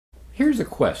Here's a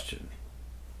question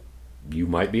you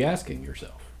might be asking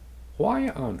yourself. Why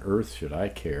on earth should I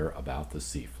care about the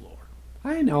seafloor?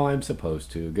 I know I'm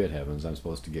supposed to. Good heavens, I'm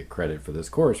supposed to get credit for this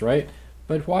course, right?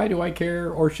 But why do I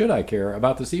care, or should I care,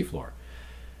 about the seafloor?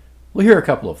 Well, here are a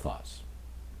couple of thoughts.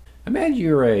 Imagine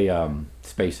you're a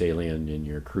space alien and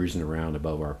you're cruising around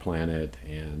above our planet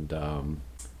and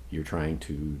you're trying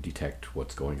to detect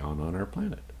what's going on our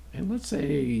planet. And let's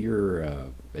say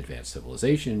you're advanced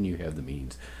civilization, you have the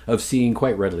means of seeing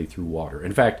quite readily through water.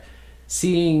 In fact,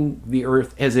 seeing the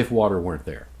Earth as if water weren't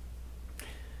there.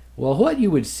 Well, what you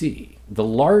would see, the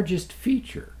largest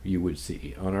feature you would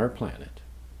see on our planet,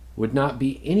 would not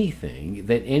be anything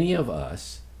that any of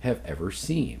us have ever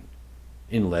seen,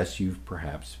 unless you've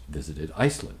perhaps visited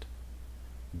Iceland.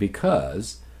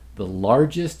 Because the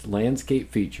largest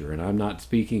landscape feature, and I'm not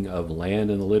speaking of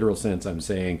land in the literal sense, I'm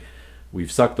saying we've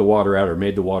sucked the water out or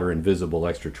made the water invisible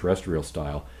extraterrestrial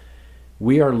style,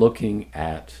 we are looking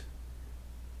at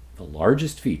the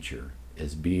largest feature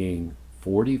as being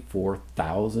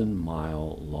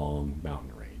 44,000-mile long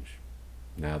mountain range.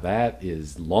 Now that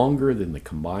is longer than the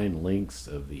combined lengths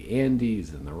of the Andes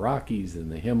and the Rockies and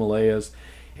the Himalayas,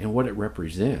 and what it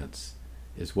represents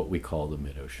is what we call the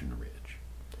mid-ocean ridge.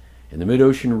 And the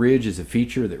mid-ocean ridge is a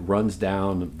feature that runs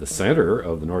down the center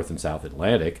of the North and South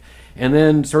Atlantic and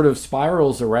then sort of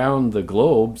spirals around the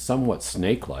globe somewhat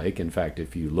snake-like. In fact,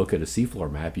 if you look at a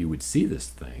seafloor map, you would see this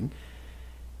thing.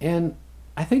 And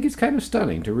I think it's kind of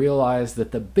stunning to realize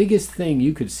that the biggest thing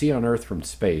you could see on Earth from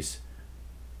space,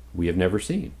 we have never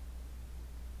seen.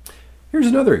 Here's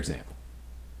another example.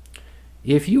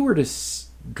 If you were to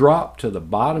drop to the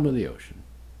bottom of the ocean,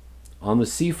 on the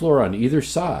seafloor on either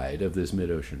side of this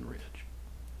mid-ocean ridge,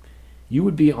 you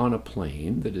would be on a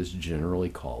plane that is generally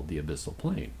called the abyssal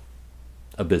plain.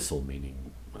 Abyssal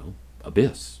meaning, well,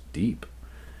 abyss, deep.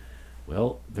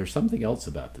 Well, there's something else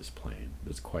about this plane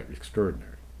that's quite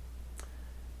extraordinary.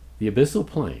 The abyssal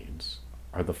plains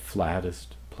are the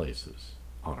flattest places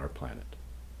on our planet.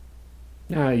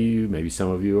 Now, maybe some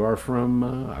of you are from,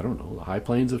 I don't know, the high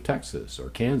plains of Texas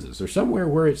or Kansas or somewhere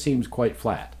where it seems quite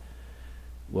flat.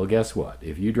 Well, guess what?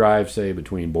 If you drive, say,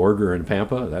 between Borger and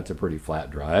Pampa, that's a pretty flat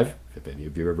drive, if any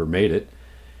of you have ever made it.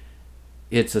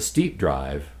 It's a steep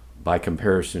drive by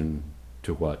comparison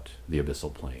to what the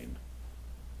abyssal plain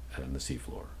and the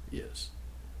seafloor is.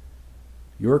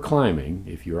 You're climbing,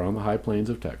 if you're on the high plains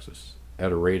of Texas,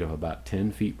 at a rate of about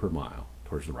 10 feet per mile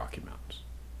towards the Rocky Mountains.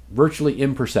 Virtually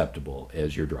imperceptible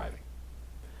as you're driving.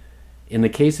 In the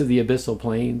case of the abyssal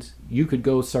plains, you could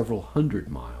go several hundred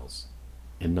miles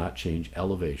and not change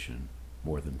elevation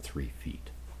more than 3 feet.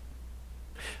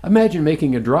 Imagine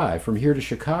making a drive from here to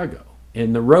Chicago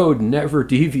and the road never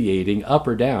deviating up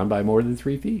or down by more than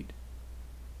 3 feet.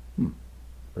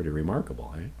 Pretty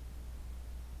remarkable, eh?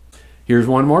 Here's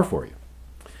one more for you.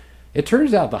 It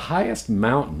turns out the highest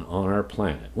mountain on our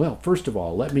planet, well, first of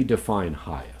all, let me define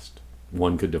highest.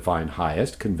 One could define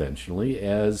highest conventionally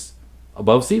as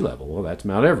above sea level. Well, that's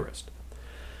Mount Everest.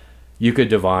 You could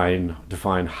define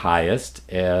highest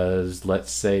as,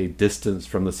 let's say, distance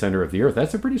from the center of the Earth.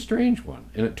 That's a pretty strange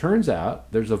one. And it turns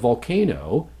out there's a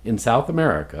volcano in South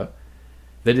America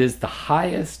that is the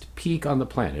highest peak on the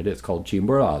planet. It's called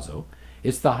Chimborazo.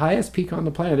 It's the highest peak on the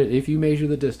planet if you measure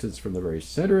the distance from the very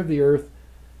center of the Earth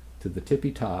to the tippy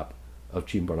top of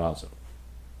Chimborazo.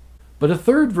 But a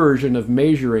third version of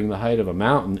measuring the height of a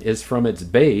mountain is from its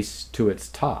base to its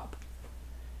top.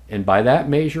 And by that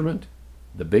measurement,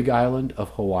 the Big Island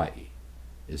of Hawaii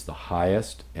is the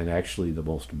highest and actually the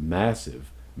most massive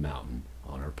mountain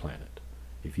on our planet.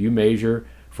 If you measure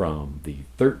from the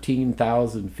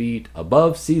 13,000 feet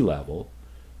above sea level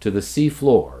to the sea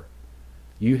floor,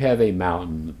 you have a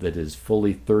mountain that is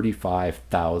fully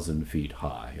 35,000 feet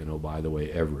high. And oh, by the way,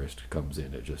 Everest comes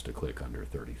in at just a click under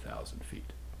 30,000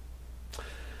 feet.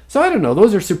 So I don't know,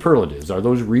 those are superlatives. Are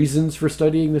those reasons for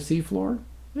studying the seafloor?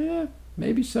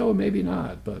 Maybe so, maybe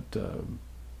not, but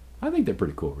I think they're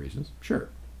pretty cool reasons. Sure.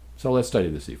 So let's study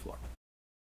the seafloor.